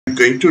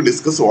going to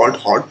discuss about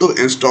how to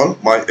install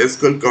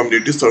MySQL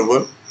Community Server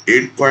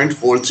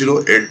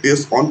 8.40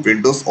 LTS on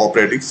Windows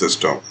operating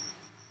system.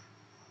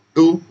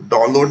 To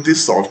download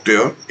this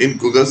software, in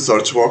Google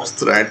search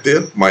box right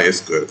there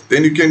MySQL.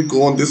 Then you can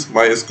go on this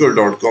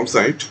mysql.com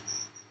site.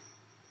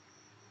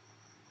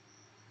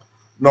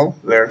 Now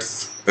let's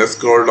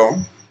scroll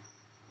down.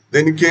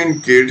 Then you can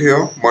get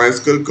here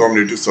MySQL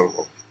Community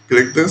Server.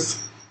 Click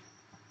this.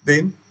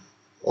 Then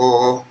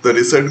the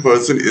recent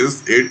version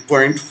is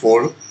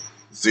 8.40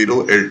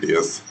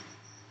 LTS.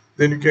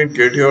 Then you can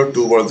get here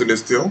two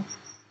versions there.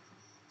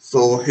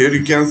 So here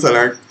you can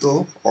select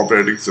the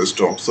operating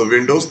system. So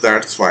Windows,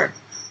 that's fine.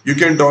 You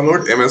can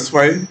download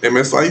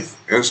MSI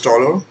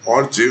installer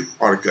or zip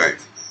archive.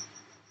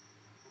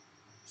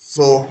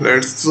 So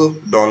let's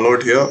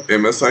download here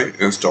MSI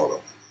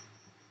installer.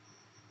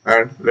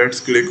 And let's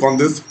click on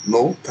this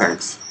no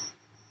thanks.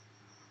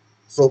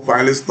 So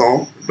file is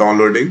now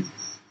downloading.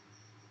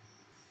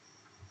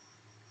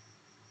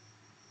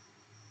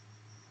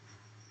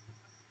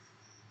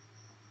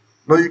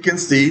 Now you can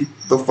see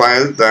the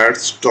file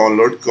that's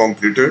download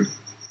completed.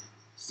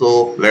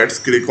 So let's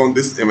click on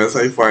this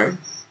MSI file.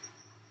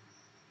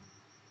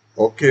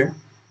 Okay.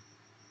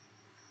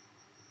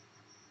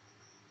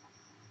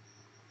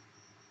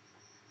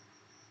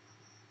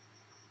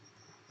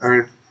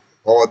 And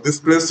on this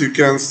place you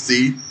can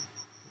see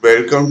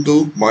welcome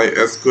to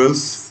MySQL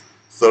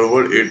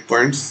Server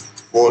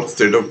 8.4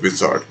 setup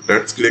wizard.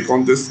 Let's click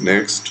on this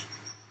next.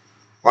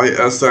 I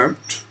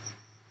accept.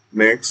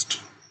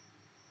 Next.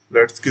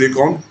 Let's click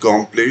on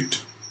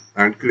complete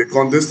and click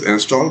on this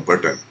install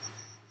button.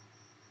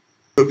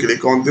 So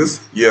click on this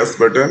yes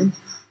button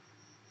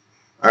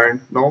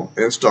and now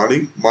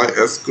installing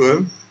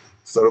MySQL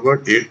Server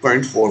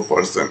 8.4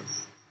 version.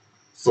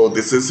 So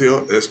this is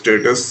your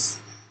status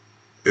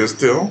is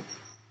there.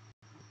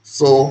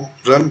 So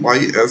run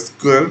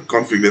MySQL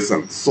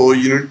configuration. So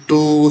you need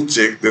to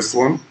check this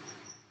one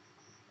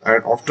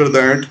and after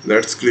that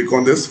let's click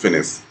on this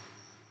finish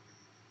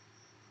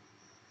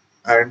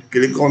and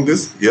click on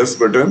this yes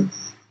button.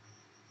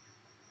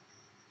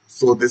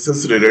 So this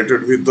is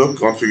related with the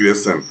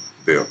configuration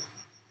there.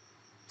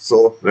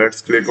 So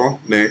let's click on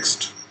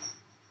next,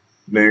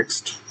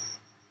 next,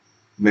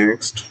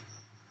 next,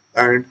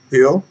 and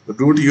here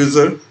root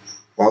user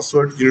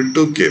password you need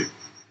to give.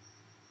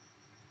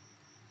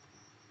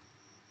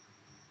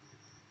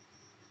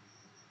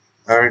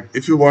 And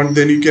if you want,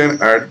 then you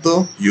can add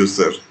the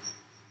user.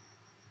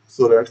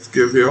 So let's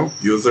give here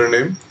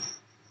username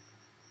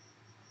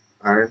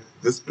and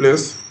this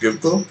place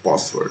give the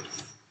password.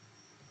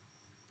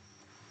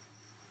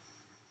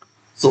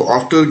 So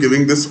after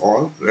giving this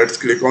all, let's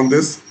click on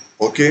this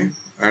OK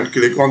and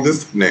click on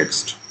this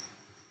next,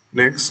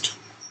 next,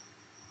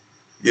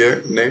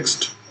 yeah,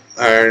 next,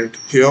 and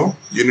here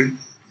you need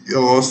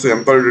your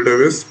sample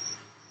database.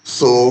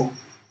 So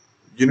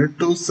you need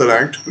to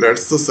select,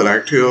 let's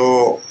select here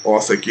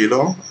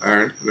Sakila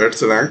and let's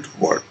select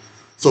what.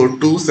 So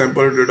two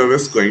sample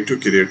database going to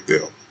create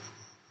there.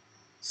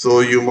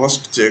 So you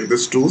must check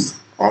these tools.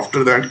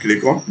 After that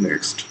click on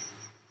next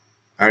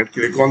and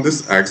click on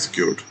this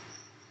execute.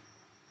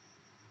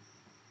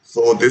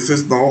 So this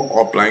is now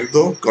applying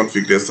the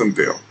configuration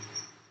there.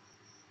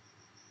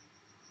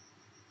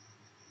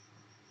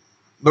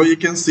 Now you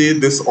can see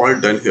this all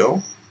done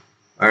here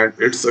and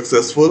it's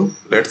successful.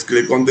 Let's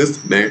click on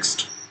this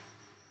next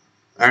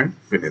and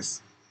finish.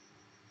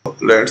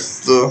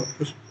 Let's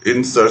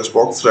in search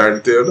box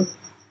right there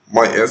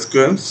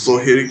MySQL. So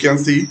here you can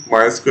see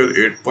MySQL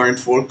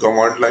 8.4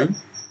 command line.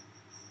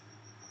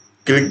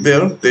 Click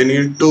there. Then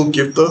you need to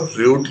give the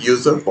root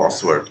user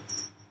password.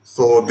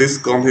 So this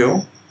come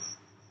here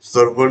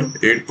server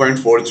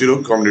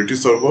 8.40 community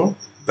server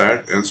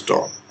that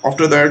install.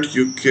 After that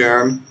you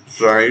can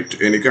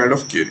write any kind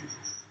of query.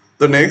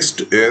 The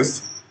next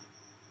is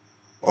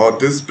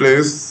this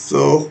place.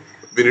 So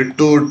we need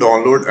to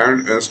download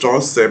and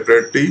install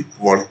separately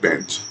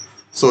Workbench.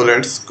 So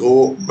let's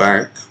go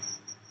back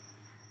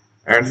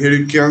and here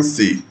you can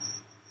see.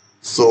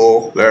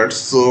 So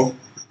let's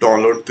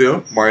download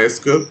the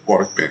MySQL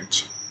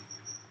Workbench.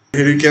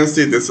 Here you can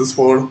see this is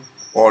for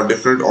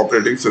different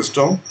operating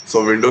system.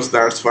 So Windows,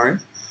 that's fine.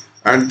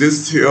 And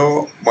this here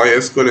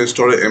MySQL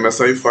installer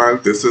MSI file,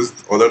 this is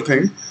other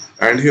thing.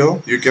 And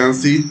here you can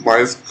see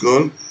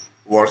MySQL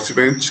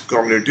Workbench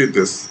community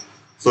this.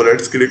 So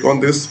let's click on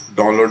this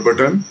download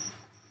button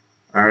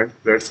and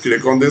let's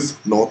click on this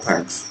no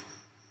thanks.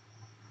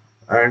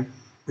 And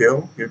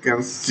here you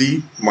can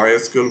see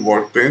MySQL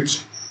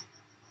Workbench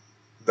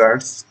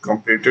that's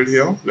completed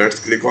here. Let's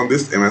click on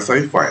this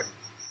MSI file.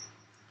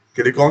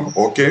 Click on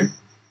OK.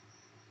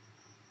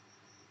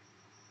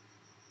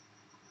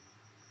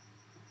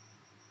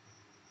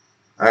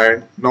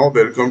 And now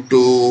welcome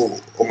to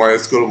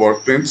MySQL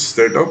Workbench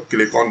setup.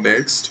 Click on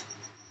next,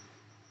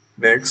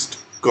 next,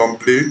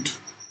 complete,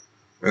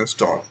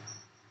 install.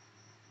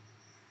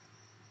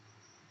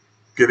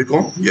 Click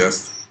on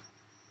yes.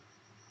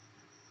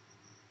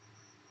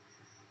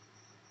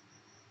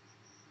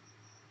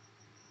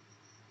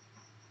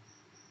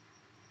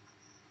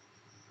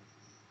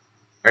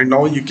 And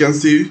now you can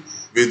see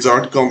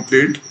wizard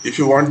complete. If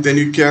you want, then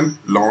you can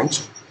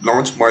launch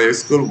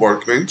MySQL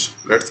Workbench.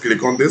 Let's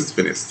click on this,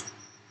 finish.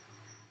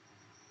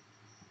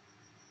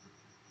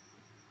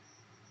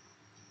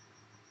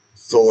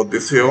 So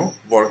this here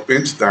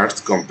Workbench,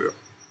 that's come there.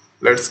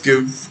 Let's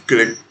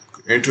click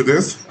into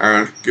this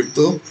and give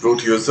the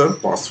root user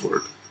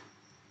password.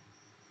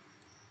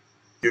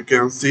 You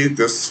can see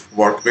this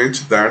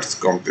Workbench, that's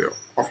come there.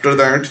 After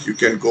that, you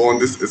can go on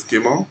this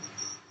schema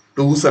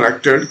to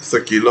selected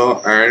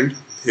Sakila and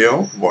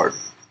here Word.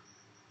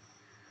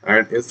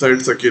 And inside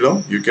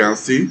Sakila, you can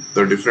see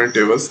the different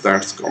tables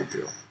that's come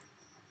there.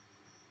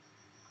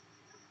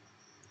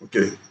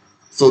 Okay,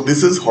 so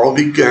this is how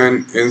we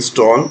can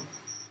install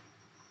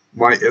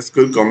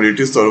MySQL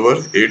Community Server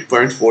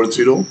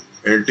 8.40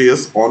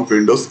 LTS on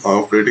Windows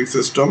operating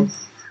system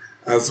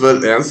as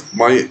well as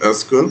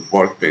MySQL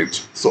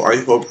Workbench. So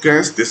I hope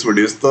guys this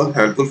video is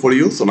helpful for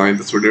you. So now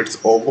this video is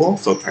over.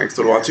 So thanks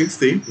for watching.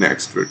 See you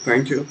next video.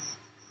 Thank you.